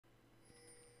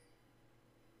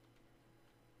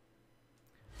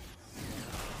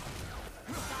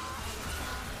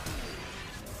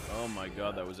my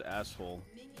god, that was asshole.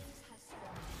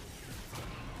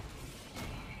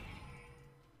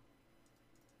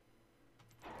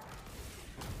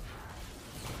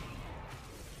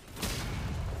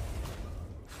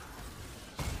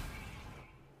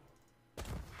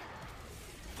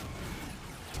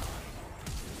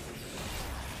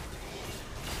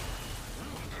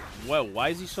 Whoa, why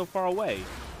is he so far away?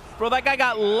 Bro, that guy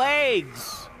got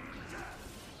legs!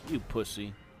 You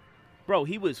pussy. Bro,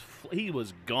 he was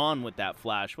gone with that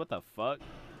flash. What the fuck?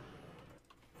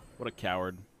 What a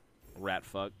coward. Rat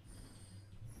fuck.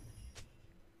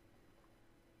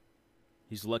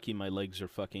 He's lucky my legs are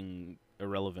fucking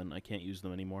irrelevant. I can't use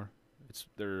them anymore.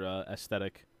 They're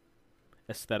aesthetic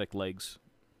legs.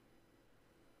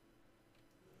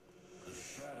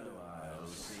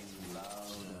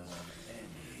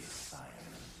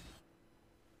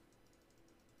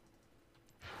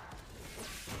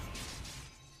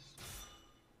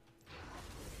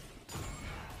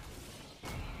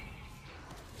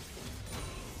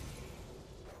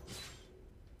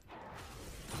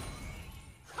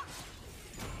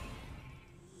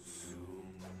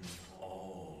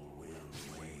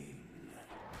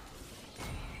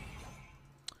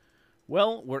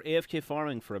 Well, we're AFK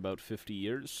farming for about 50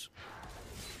 years.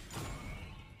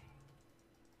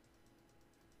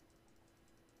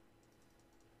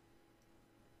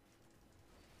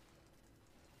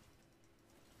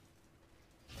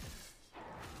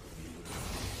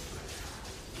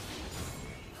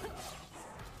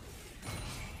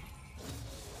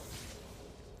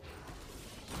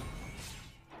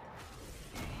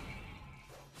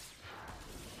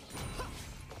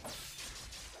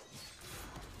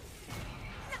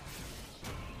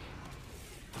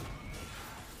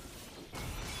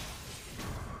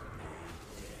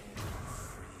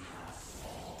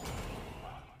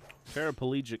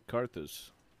 Paraplegic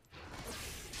Karthus.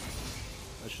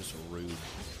 That's just rude.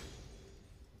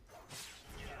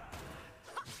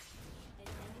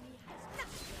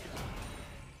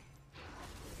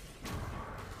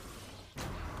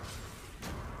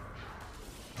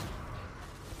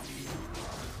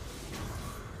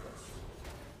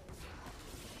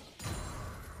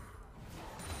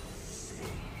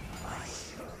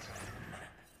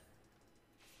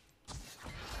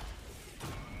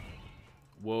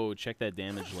 Whoa, check that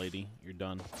damage, lady. You're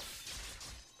done.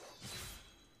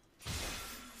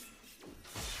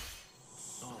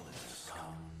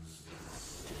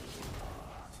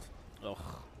 Ugh.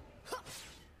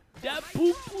 That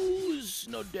poo-poo's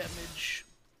no damage.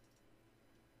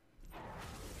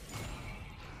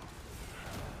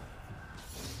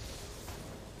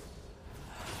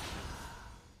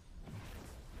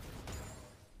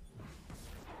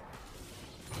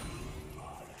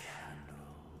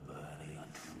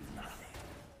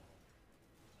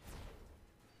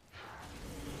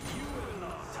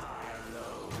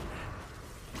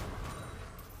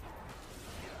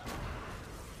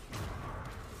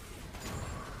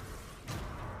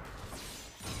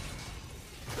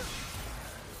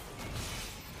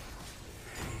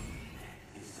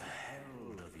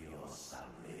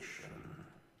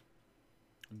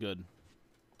 Good.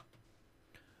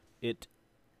 It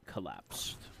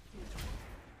collapsed.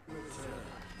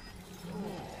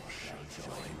 Shall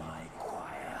join my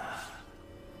choir.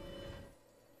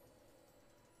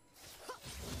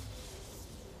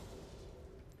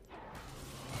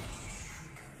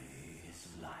 Trickery is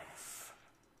life.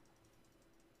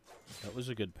 That was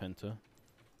a good penta.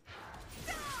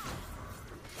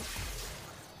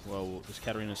 Whoa, this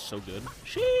Katarina's so good.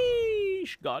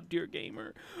 Sheesh! God tier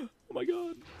gamer. Oh my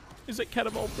god. Is it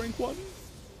Cataball Brink 1?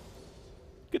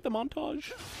 Get the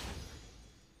montage.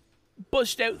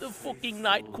 Bust out the fucking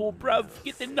Nightcore, bruv.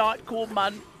 Get the Nightcore,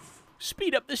 man.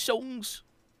 Speed up the songs.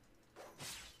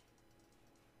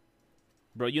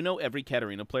 Bro, you know every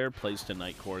Katarina player plays to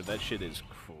Nightcore. That shit is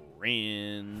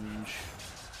cringe.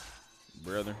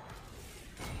 Brother.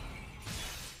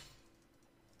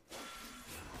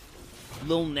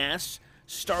 Lil Nas,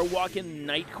 Star Walking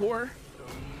Nightcore.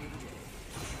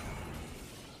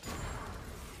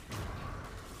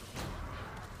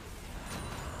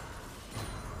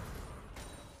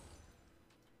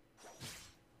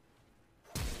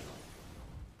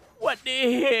 What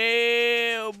the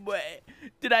hell, boy?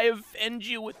 Did I offend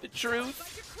you with the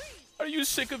truth? Are you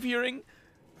sick of hearing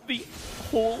the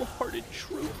wholehearted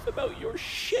truth about your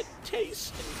shit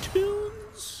taste in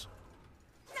tunes?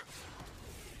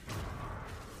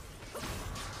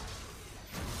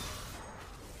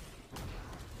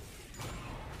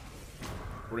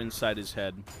 We're inside his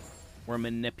head. We're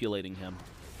manipulating him.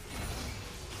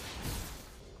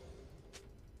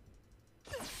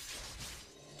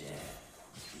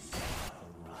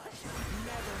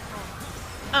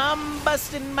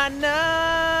 busting my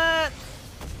nut.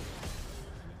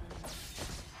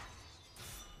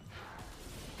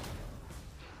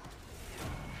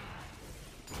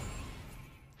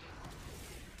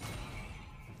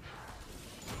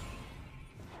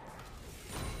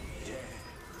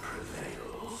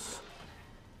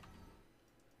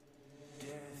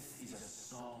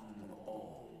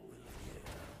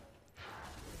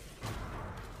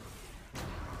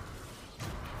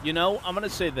 You know, I'm going to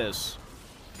say this.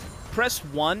 Press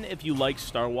 1 if you like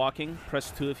Star Walking.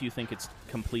 Press 2 if you think it's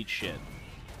complete shit.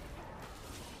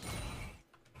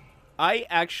 I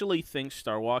actually think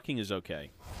Star Walking is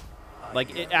okay. Like,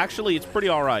 it's pretty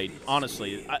alright,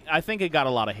 honestly. I think it got a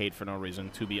lot of hate for no reason,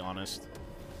 to be honest.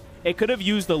 It could have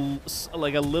used a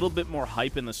little bit more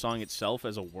hype in the song itself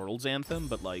as a World's Anthem,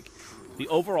 but, like, the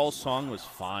overall song was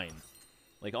fine.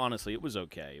 Like, honestly, it was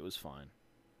okay. It was fine.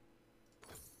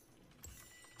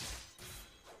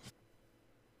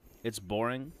 It's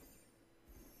boring.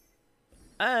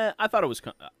 I thought it was...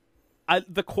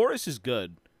 the chorus is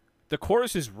good. The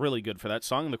chorus is really good for that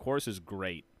song, and the chorus is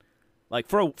great. Like,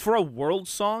 for a world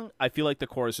song, I feel like the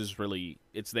chorus is really...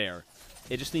 It's there.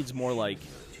 It just needs more, like,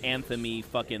 anthem-y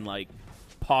fucking, like,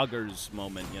 poggers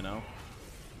moment, you know?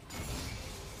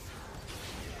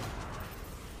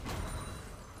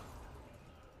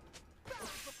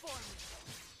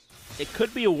 It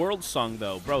could be a world song,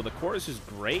 though. Bro, the chorus is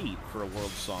great for a world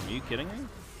song. Are you kidding me?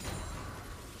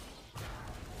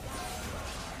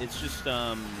 It's just,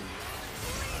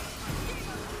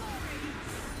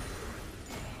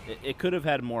 It could have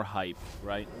had more hype,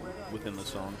 right? Within the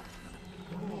song.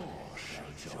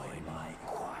 Join my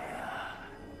choir.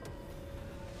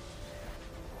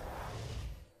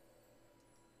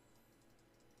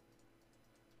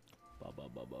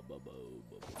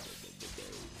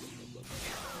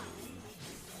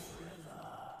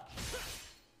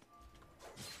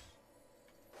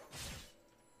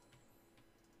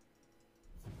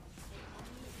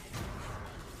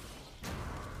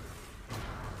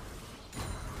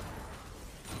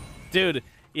 Dude,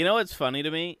 you know what's funny to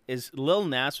me is Lil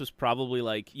Nas was probably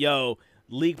like, yo,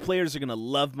 League players are going to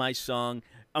love my song.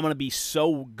 I'm going to be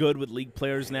so good with League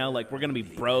players now. Like, we're going to be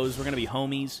bros. We're going to be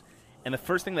homies. And the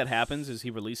first thing that happens is he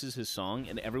releases his song,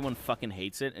 and everyone fucking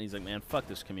hates it. And he's like, man, fuck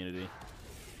this community.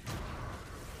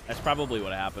 That's probably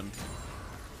what happened.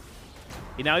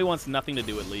 Now he wants nothing to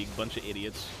do with League. Bunch of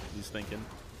idiots, he's thinking.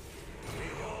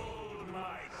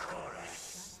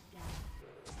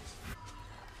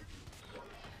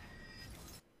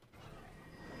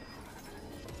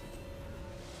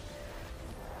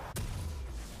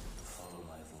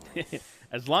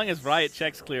 As long as Riot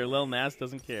checks clear, Lil Nas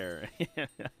doesn't care.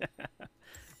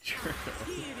 True.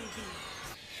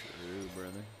 True,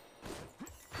 brother.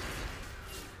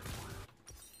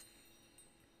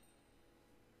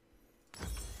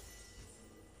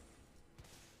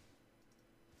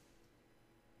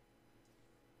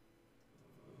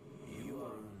 You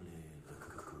are only the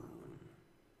cocoon.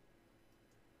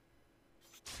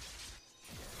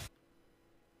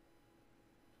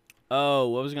 Oh,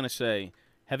 what was I going to say?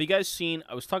 Have you guys seen...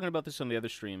 I was talking about this on the other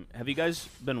stream. Have you guys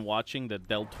been watching the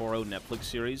Del Toro Netflix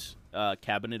series,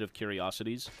 Cabinet of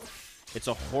Curiosities? It's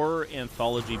a horror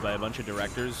anthology by a bunch of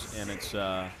directors, and it's,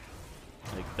 like,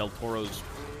 Del Toro's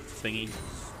thingy.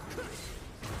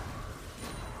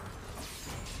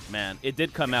 Man, it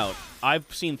did come out.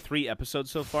 I've seen 3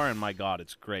 episodes so far, and my god,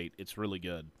 it's great. It's really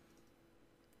good.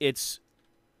 It's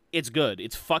good.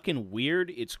 It's fucking weird.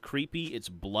 It's creepy. It's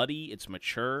bloody. It's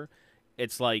mature.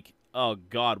 It's like... Oh,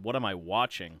 God, what am I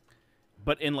watching?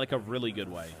 But in, like, a really good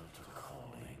way.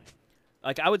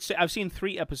 Like, I would say I've seen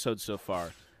 3 episodes so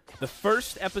far. The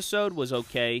first episode was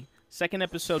okay. Second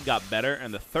episode got better,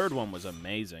 and the third one was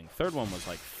amazing. Third one was,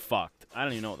 like, fucked. I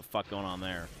don't even know what the fuck going on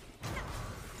there.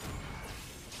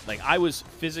 Like, I was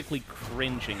physically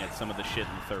cringing at some of the shit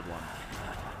in the third one.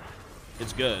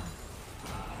 It's good.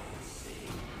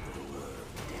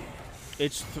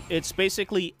 It's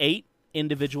basically 8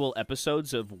 individual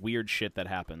episodes of weird shit that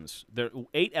happens. There are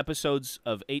 8 episodes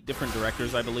of 8 different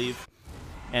directors, I believe,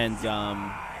 and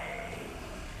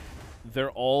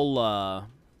they're all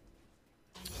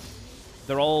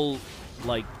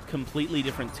like completely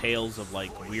different tales of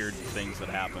like weird things that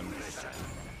happen.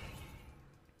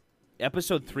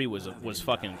 Episode 3 was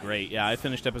fucking great. Yeah, I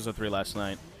finished episode 3 last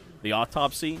night. The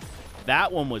autopsy.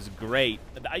 That one was great.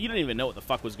 You didn't even know what the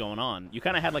fuck was going on. You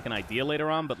kind of had like an idea later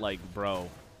on, but like, bro.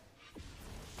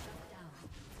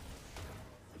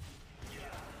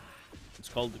 It's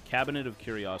called the Cabinet of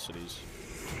Curiosities.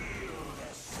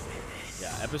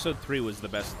 Yeah, episode 3 was the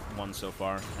best one so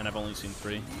far, and I've only seen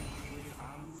 3.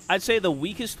 I'd say the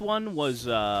weakest one was,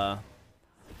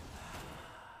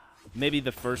 Maybe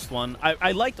the first one.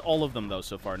 I liked all of them though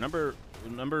so far. Number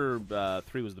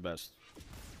 3 was the best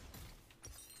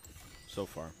so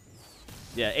far.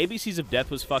 Yeah, ABCs of Death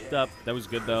was fucked up. That was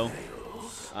good though.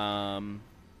 That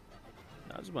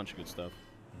was a bunch of good stuff.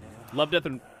 Love, Death,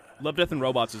 and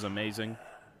Robots is amazing.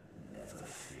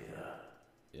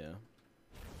 Yeah.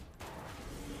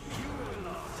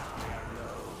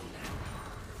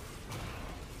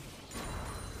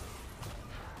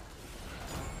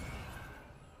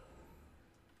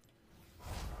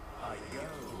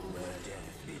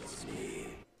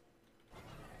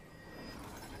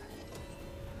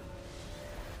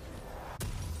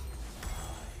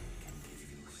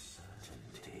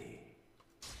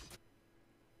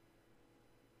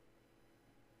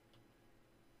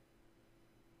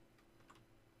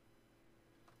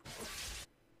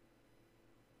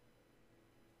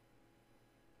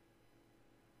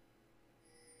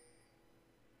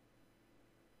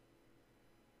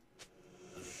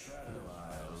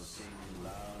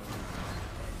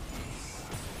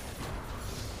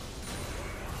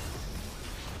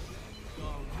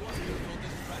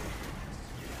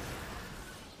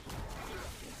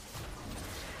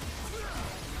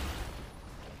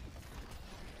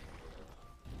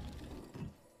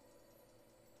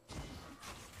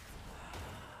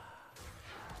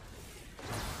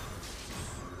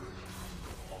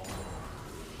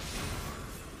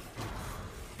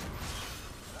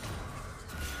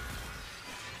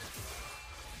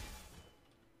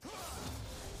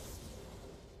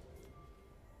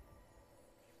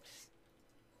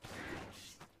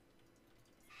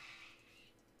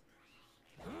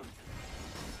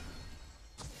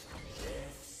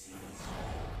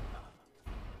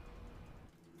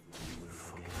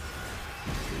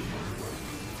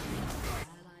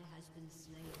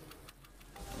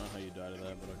 Out of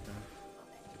that, but okay.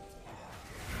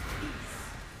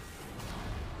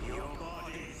 Your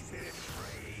bodies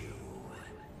betray you.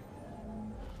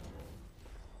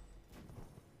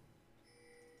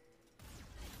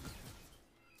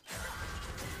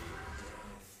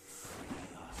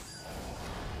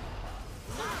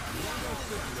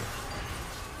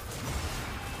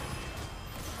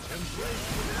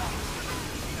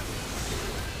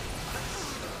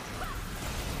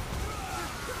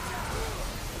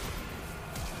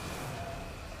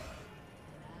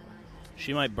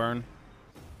 She might burn.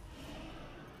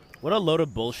 What a load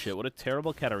of bullshit. What a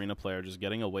terrible Katarina player just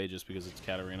getting away just because it's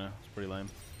Katarina. It's pretty lame.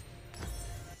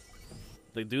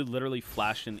 The dude literally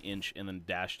flashed an inch and then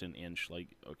dashed an inch. Like,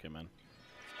 okay, man.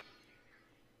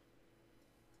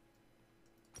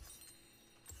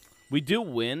 We do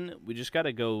win. We just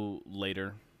gotta go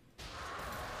later.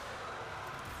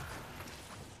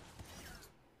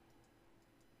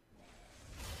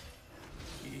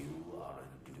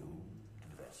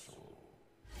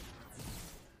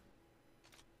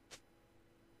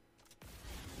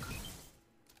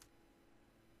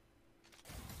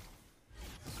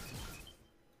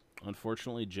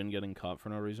 Unfortunately, Jin getting caught for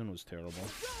no reason was terrible.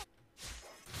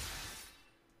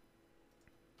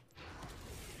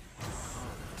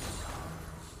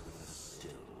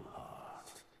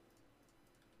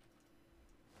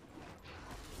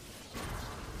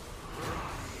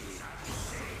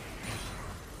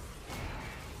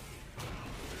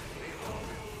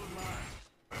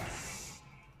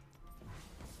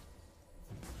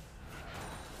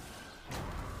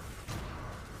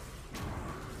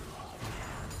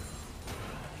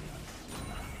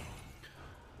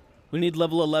 We need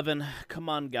level 11. Come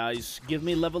on, guys. Give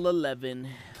me level 11.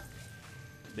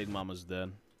 Big Mama's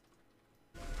dead.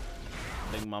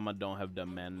 Big Mama don't have the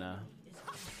mana.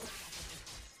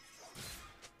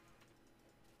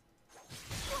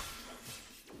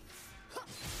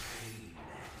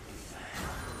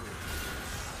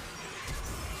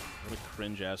 What a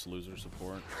cringe-ass loser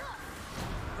support.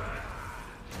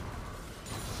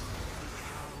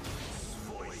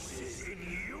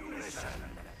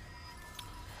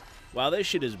 Wow, this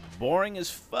shit is boring as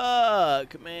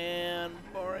fuck, man.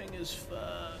 Boring as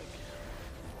fuck.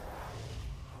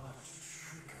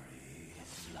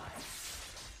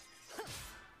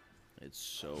 It's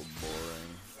so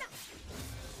boring.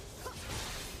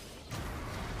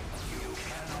 You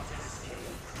cannot escape.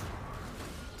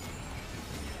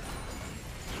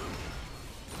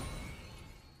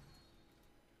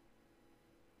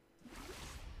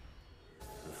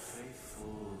 The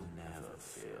faithful never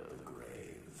fear the grave.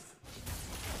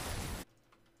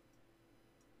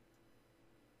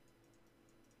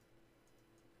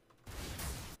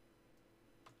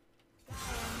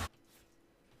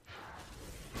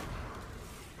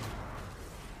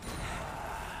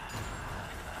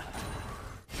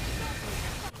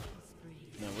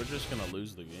 just gonna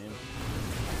lose the game.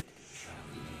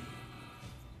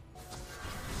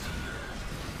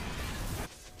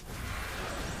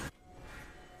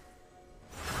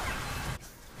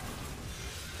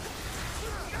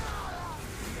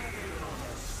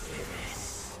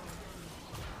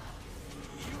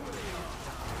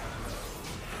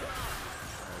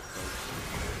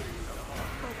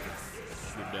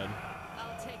 You're dead.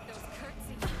 I'll take those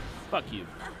curtsies. Fuck you.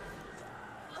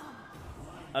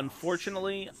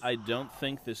 Unfortunately, I don't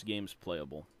think this game's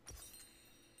playable.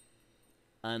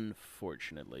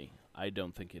 Unfortunately, I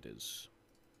don't think it is.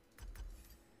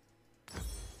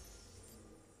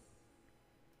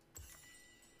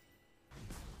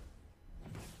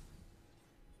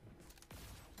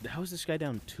 How is this guy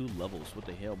down 2 levels? What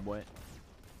the hell, boy?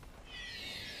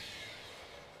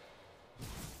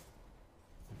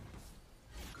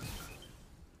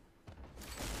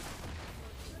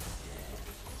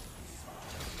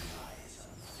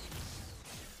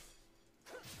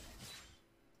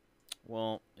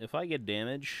 Well, if I get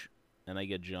damage and I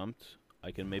get jumped,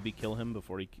 I can maybe kill him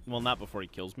before he... Well, not before he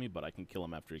kills me, but I can kill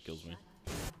him after he kills me.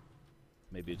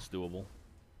 Maybe it's doable.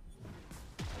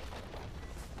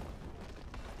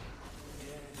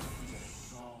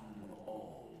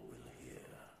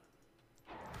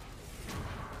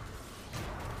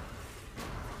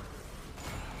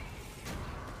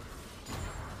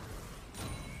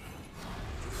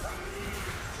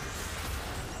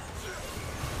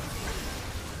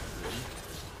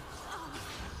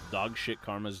 Dog shit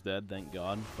karma's dead, thank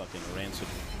God. Fucking rancid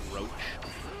roach.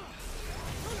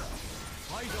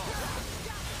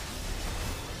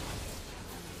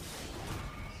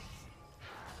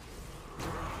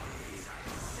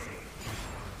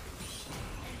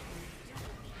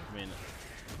 I mean,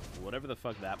 whatever the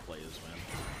fuck that play is,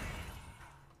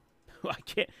 man.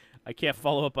 I can't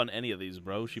follow up on any of these,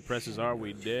 bro. She presses R,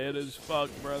 we dead as fuck,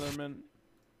 brotherman.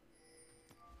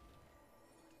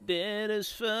 Dead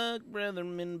as fuck,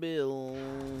 brotherman Bill.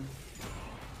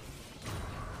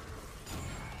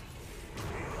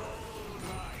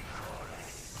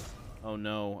 Oh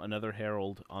no, another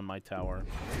herald on my tower.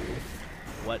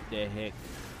 What the heck?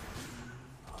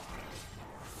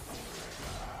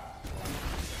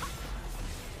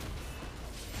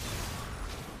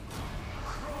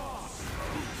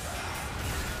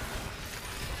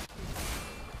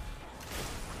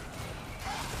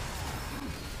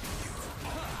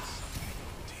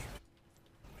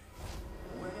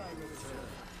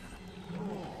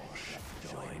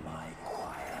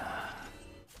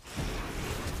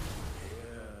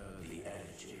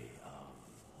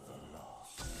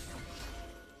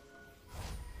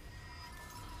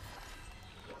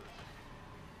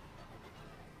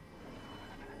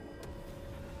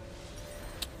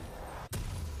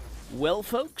 Well,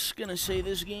 folks, gonna say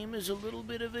this game is a little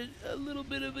bit of a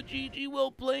GG.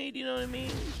 Well played, you know what I mean?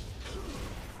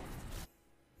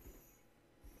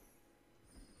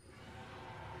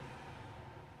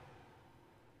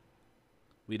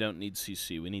 We don't need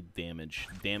CC. We need damage.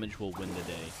 Damage will win the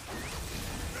day.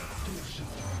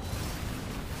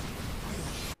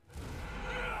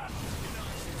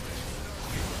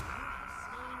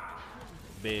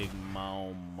 Big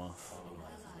mom.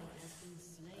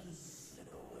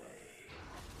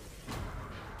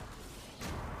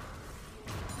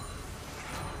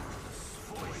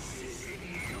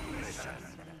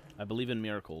 I believe in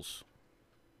miracles.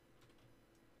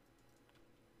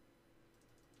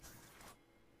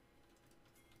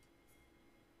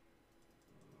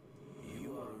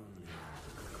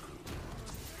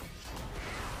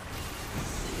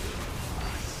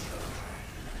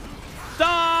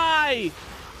 Die!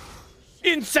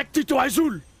 Insectito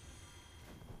azul!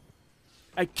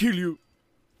 I kill you.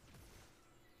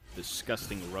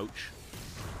 Disgusting roach.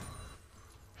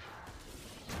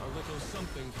 A little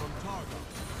something from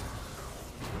Karthus.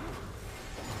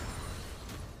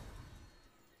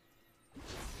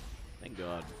 Thank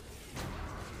God.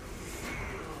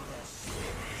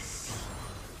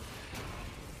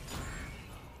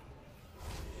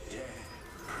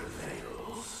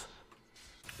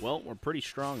 Well, we're pretty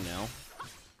strong now.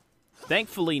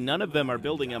 Thankfully, none of them are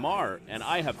building MR, and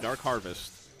I have Dark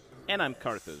Harvest. And I'm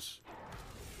Karthus.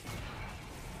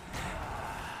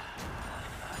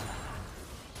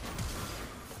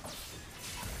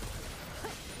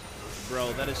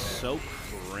 Bro, that is so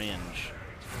cringe.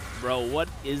 Bro, what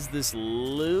is this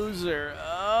loser?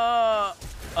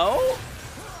 Oh?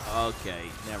 Okay,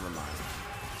 never mind.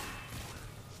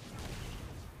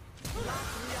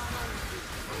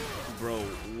 Bro,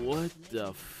 what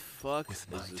the fuck is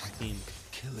this team?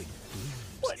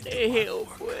 What the hell,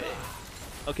 boy?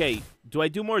 Okay, do I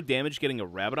do more damage getting a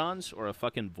Rabadon's or a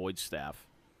fucking Void Staff?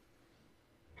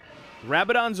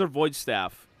 Rabadons or Void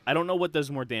Staff? I don't know what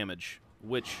does more damage.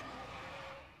 Which?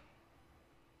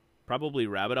 Probably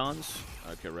Rabadons.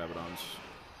 Okay, Rabadons.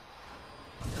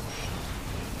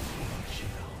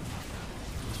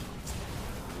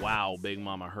 Wow, Big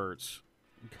Mama hurts.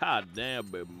 God damn,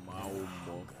 Big Mama.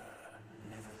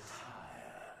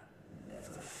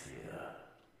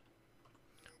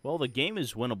 Well, the game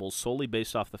is winnable solely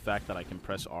based off the fact that I can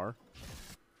press R.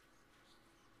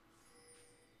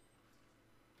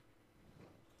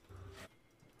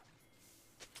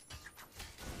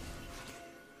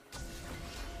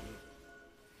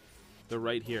 They're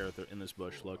right here. They're in this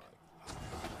bush. Look.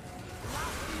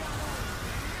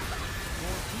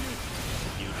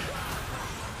 Huge.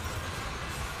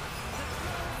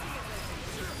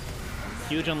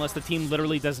 Huge unless the team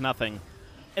literally does nothing.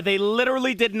 They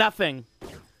literally did nothing.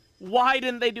 Why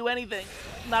didn't they do anything?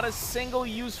 Not a single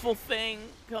useful thing.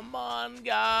 Come on,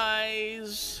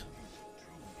 guys.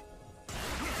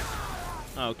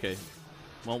 Okay.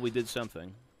 Well, we did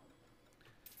something.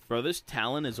 Bro, this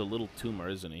Talon is a little tumor,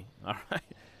 isn't he? All right.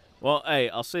 Well, hey,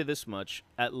 I'll say this much.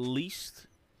 At least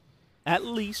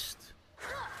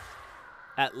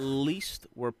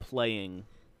we're playing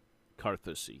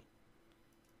Karthusy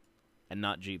and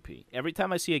not GP. Every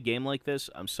time I see a game like this,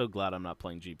 I'm so glad I'm not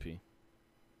playing GP.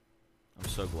 I'm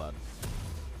so glad.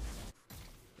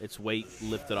 It's weight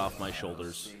lifted off my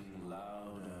shoulders.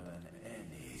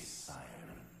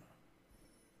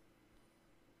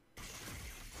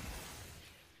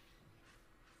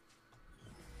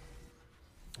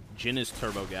 Jhin is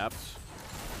turbo gapped.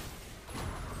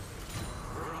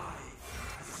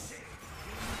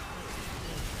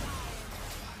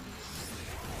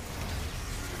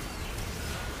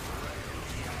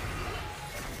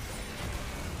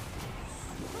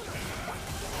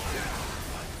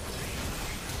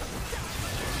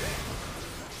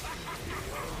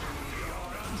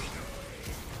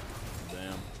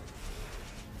 Damn.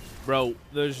 Bro,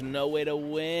 there's no way to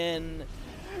win.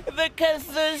 The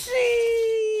Karthus.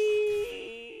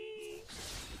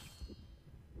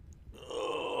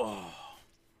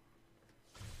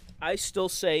 I still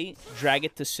say drag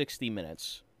it to 60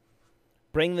 minutes.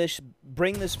 Bring this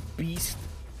beast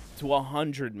to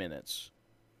 100 minutes.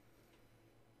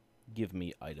 Give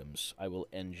me items. I will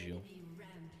end you.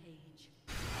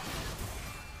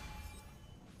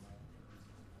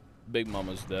 Big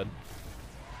Mama's dead.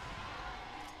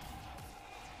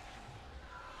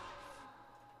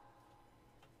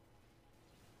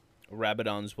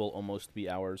 Rabadons will almost be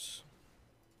ours.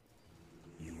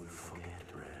 You will forget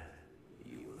red.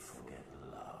 You will forget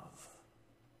love.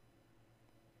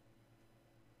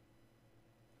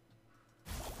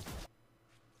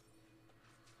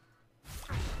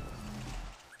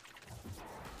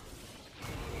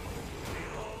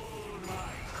 Behold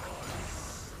my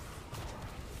goddess.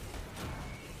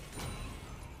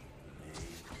 May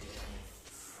death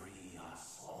free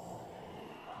us all.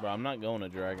 Bro, I'm not going to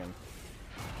dragon.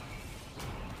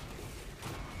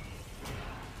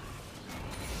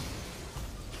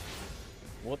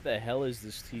 What the hell is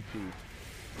this TP?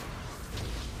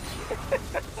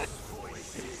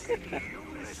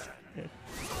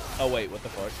 Oh wait, what the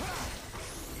fuck?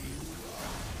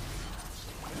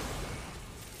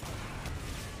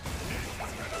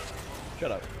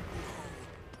 Shut up.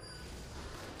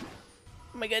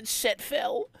 Oh my god, Set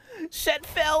fell. Set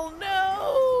fell,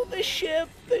 no! The ship,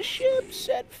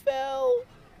 Set fell.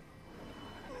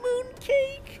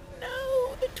 Mooncake,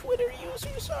 no! The Twitter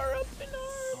users are up in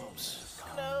arms.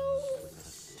 No.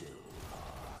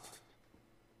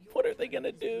 What are they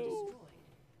gonna do?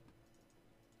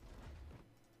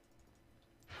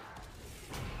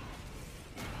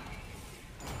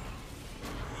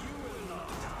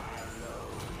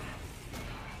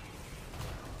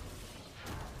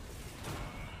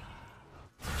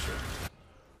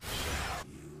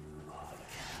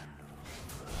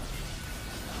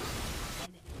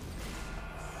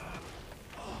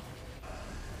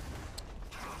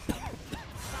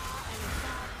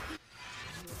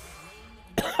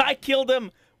 I killed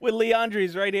him with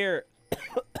Leandri's right here.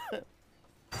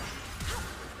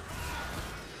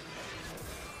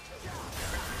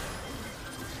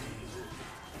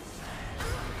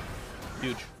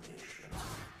 Huge.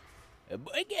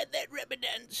 I get that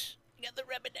Rabadons. I got the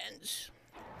Rabadons.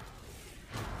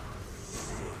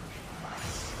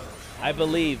 I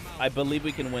believe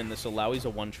we can win. This Alawi's a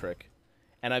one-trick.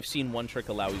 And I've seen one-trick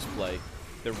Alawis play.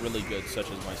 They're really good, such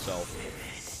as myself.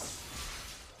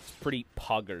 It's pretty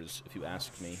poggers, if you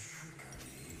ask me.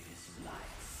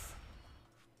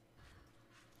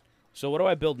 So what do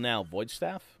I build now? Void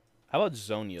Staff? How about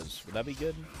Zonia's? Would that be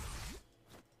good?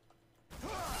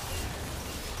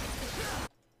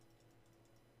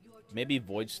 Maybe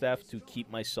Void Staff to keep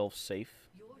myself safe.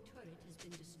 Your turret has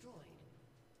been destroyed.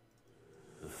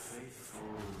 The faithful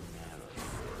never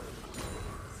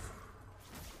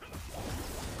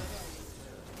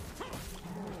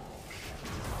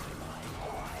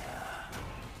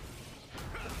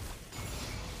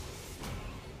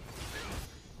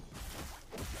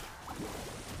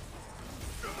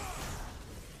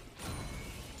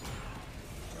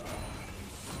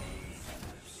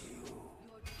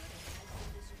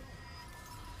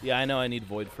Yeah, I know I need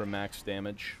Void for max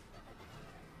damage.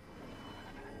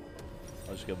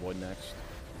 I'll just get Void next.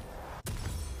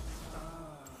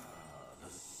 the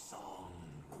song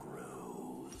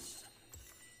grows.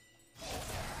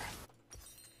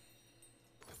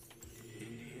 In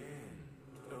the end,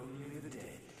 only the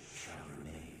dead shall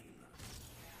remain.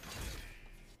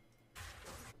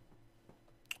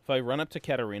 If I run up to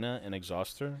Katarina and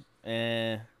exhaust her,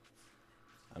 I'm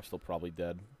still probably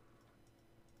dead.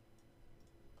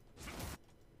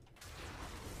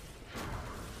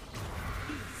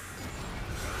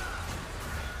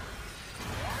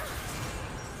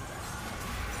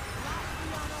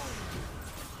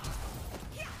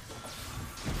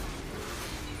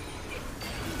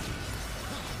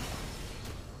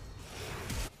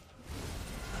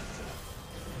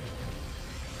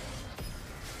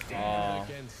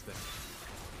 Against them.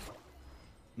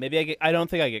 Maybe I don't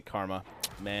think I get Karma.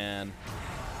 Man.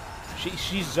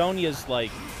 She's Zonia's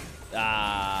like...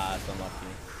 Ah, it's unlucky.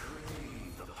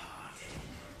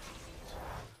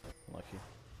 Unlucky.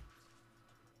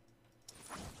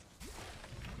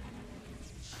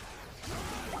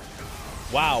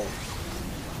 Wow.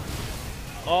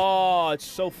 Oh, it's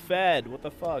so fed. What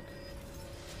the fuck?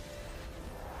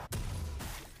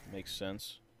 Makes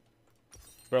sense.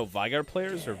 Bro, Vygar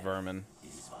players are vermin.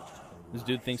 This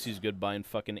dude thinks he's good buying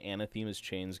fucking Anathema's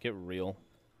chains. Get real.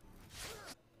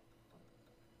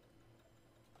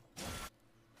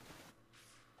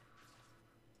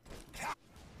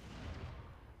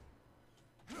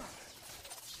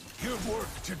 You've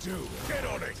work to do. Get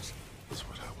on it. Is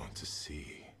what I want to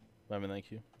see. Lemon,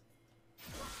 thank you.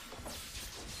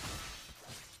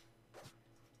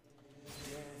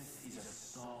 Death is a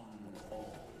song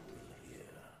all hear.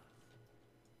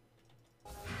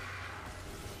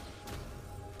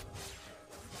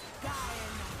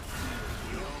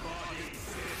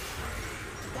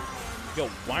 Yo,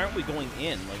 why aren't we going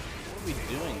in? Like, what are we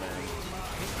doing, man?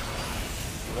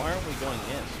 Why aren't we going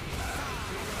in?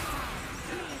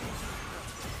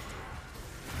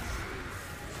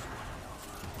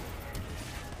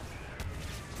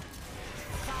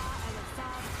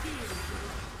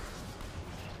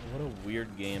 What a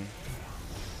weird game.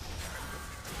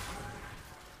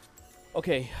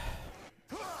 Okay.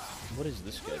 What is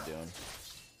this guy doing?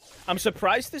 I'm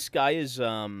surprised this guy is,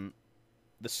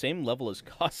 the same level as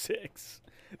Kha'Zix.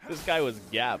 This guy was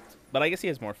gapped. But I guess he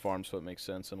has more farm, so it makes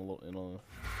sense in a weird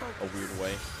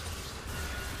way.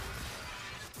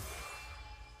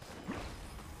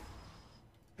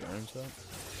 Baron's up.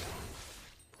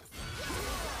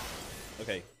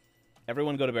 Okay.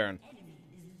 Everyone go to Baron.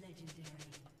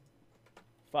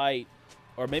 Fight.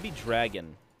 Or maybe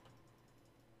Dragon.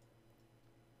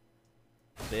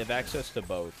 They have access to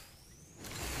both.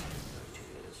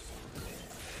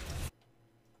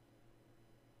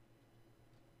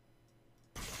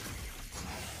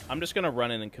 I'm just gonna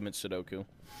run in and commit Sudoku.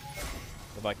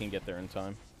 If I can get there in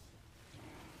time.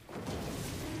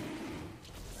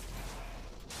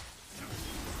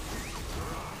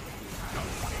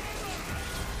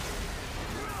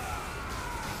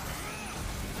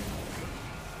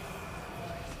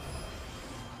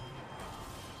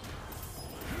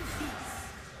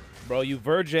 Bro, you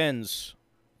virgins.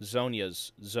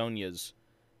 Zonias.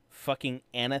 Fucking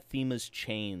Anathema's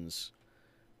chains.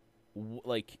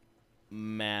 Like,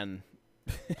 man.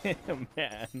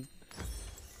 Man.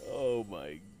 Oh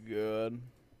my god.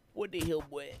 What the hell,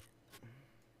 boy?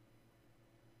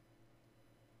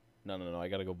 No, I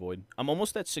gotta go Void. I'm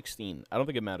almost at 16. I don't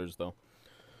think it matters, though.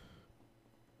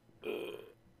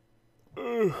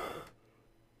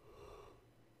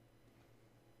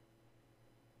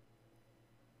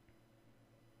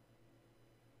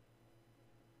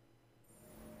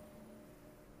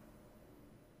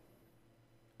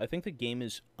 I think the game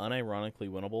is unironically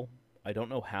winnable. I don't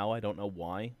know how, I don't know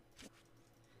why.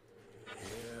 Hear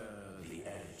the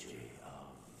energy of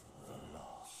the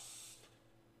lost.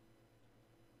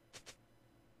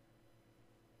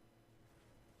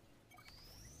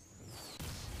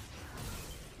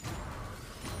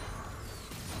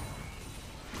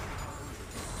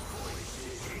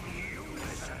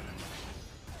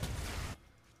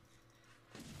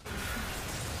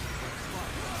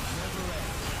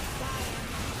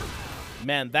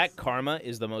 Man, that Karma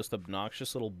is the most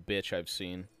obnoxious little bitch I've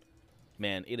seen.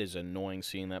 Man, it is annoying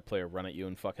seeing that player run at you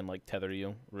and fucking, like, tether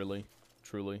you. Really.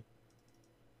 Truly.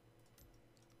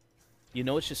 You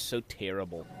know, it's just so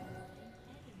terrible.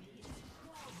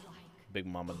 Big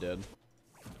Mama dead.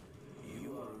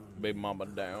 Big Mama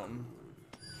down.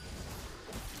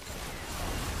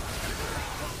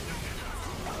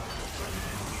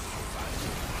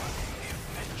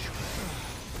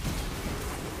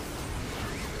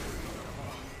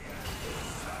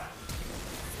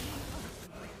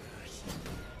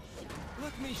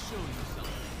 Let me show you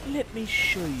something. Let me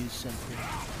show you something.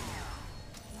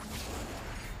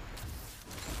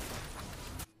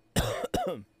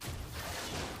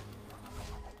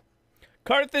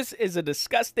 Karthus is a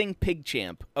disgusting pig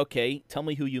champ. Okay, tell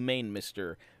me who you main,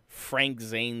 Mr. Frank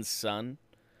Zane's son.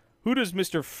 Who does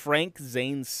Mr. Frank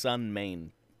Zane's son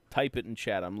main? Type it in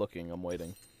chat. I'm looking. I'm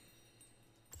waiting.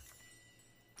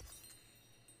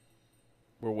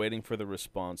 We're waiting for the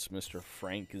response. Mr.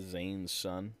 Frank Zane's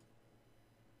son.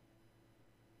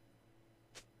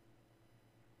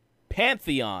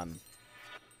 Pantheon.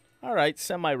 All right,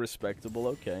 semi-respectable.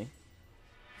 Okay.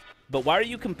 But why are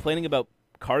you complaining about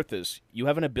Karthus? You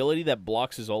have an ability that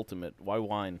blocks his ultimate. Why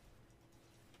whine?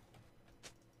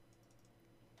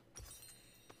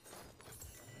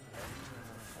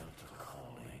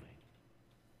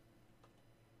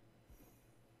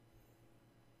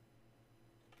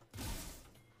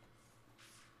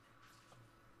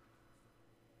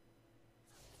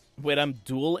 Wait, I'm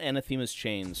dual Anathema's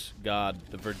chains. God,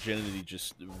 the virginity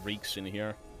just reeks in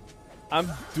here. I'm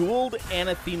dueled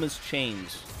Anathema's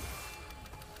chains.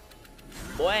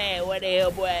 Boy, what the hell,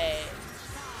 boy?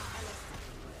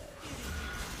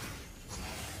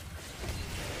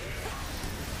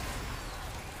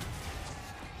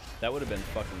 That would have been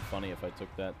fucking funny if I took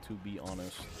that, to be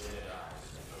honest.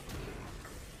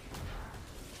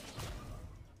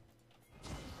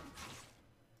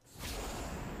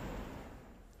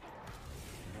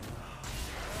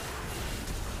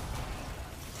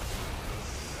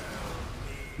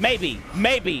 Maybe,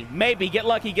 maybe, maybe. Get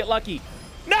lucky, get lucky.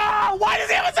 No! Why does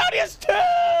he have a Zonia's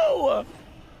too?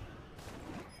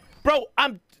 Bro,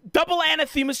 I'm double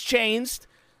Anathema's chains.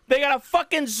 They got a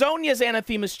fucking Zonia's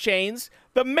Anathema's chains.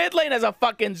 The mid lane has a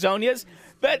fucking Zonia's.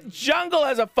 The jungle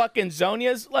has a fucking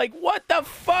Zonia's. Like, what the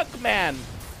fuck, man?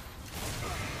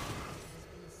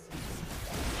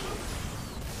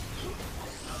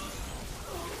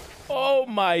 Oh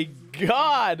my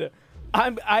god.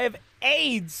 I have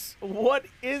AIDS. What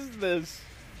is this?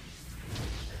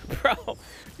 Bro,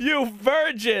 you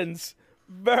virgins.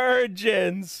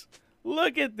 Virgins.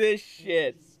 Look at this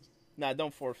shit. Nah,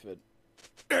 don't forfeit.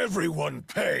 Everyone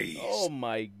pays. Oh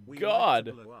my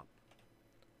god.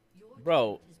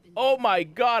 Bro. Oh my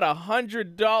god,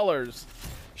 $100.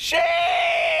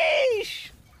 Sheesh!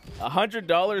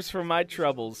 $100 for my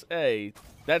troubles. Hey,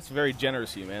 that's very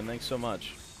generous of you, man. Thanks so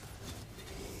much.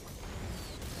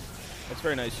 That's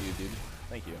very nice of you, dude.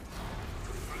 Thank you.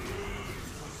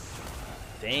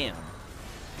 Damn.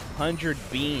 100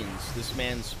 beans. This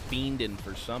man's fiending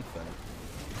for something.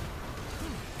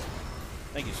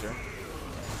 Thank you, sir.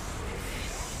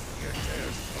 Get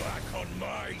their slack on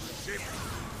my ship.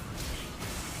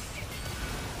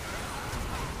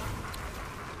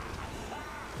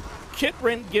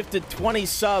 Kitrint gifted 20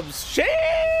 subs.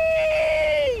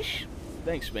 Sheesh!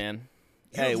 Thanks, man.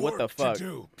 Hey, what the fuck?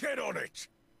 Get on it.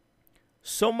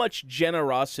 So much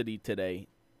generosity today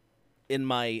in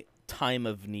my time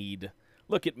of need.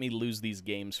 Look at me lose these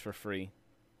games for free.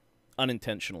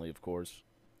 Unintentionally, of course.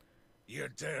 You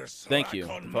dare Thank you.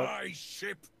 on my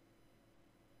ship?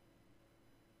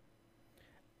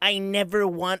 I never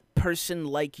want person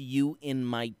like you in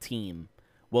my team.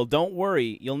 Well, don't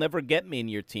worry. You'll never get me in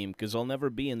your team because I'll never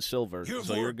be in silver.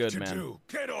 So you're good, man.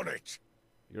 Get on it.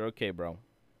 You're okay, bro.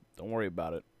 Don't worry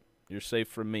about it. You're safe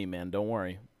from me, man. Don't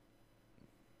worry.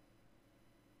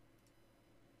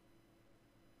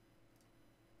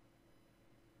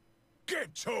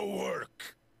 Get to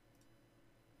work.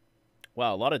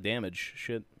 Wow, a lot of damage.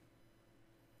 Shit.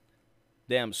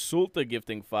 Damn, Sulta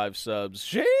gifting 5 subs.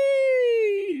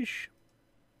 Sheesh.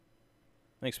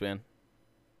 Thanks, man.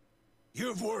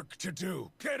 You've work to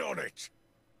do. Get on it.